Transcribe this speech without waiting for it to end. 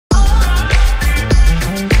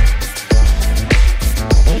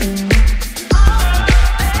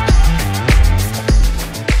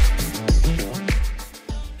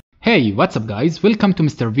Hey, what's up guys? Welcome to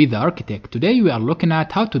Mr. V the Architect. Today we are looking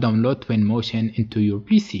at how to download Twinmotion into your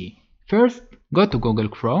PC. First, go to Google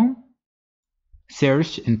Chrome,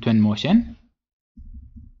 search in Twinmotion,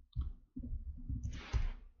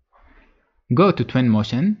 go to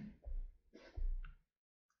Twinmotion,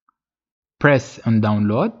 press on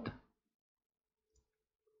download,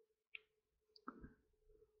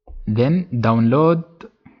 then download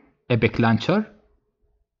Epic Launcher.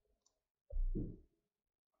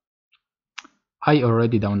 I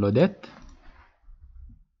already downloaded it.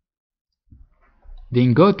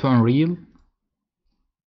 Then go to Unreal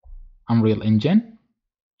Engine,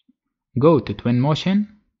 go to Twinmotion,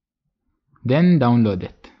 then download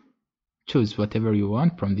it. Choose whatever you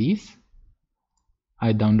want from these. I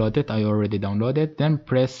already downloaded, then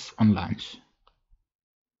press on launch.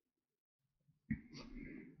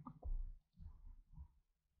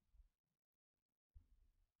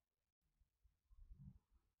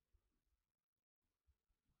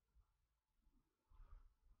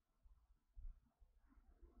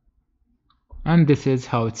 And this is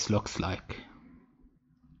how it looks like.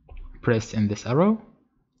 Press in this arrow,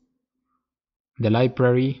 the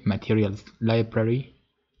library, materials library,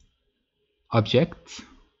 objects,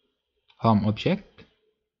 home object,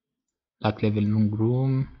 like living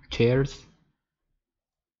room, chairs,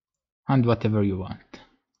 and whatever you want.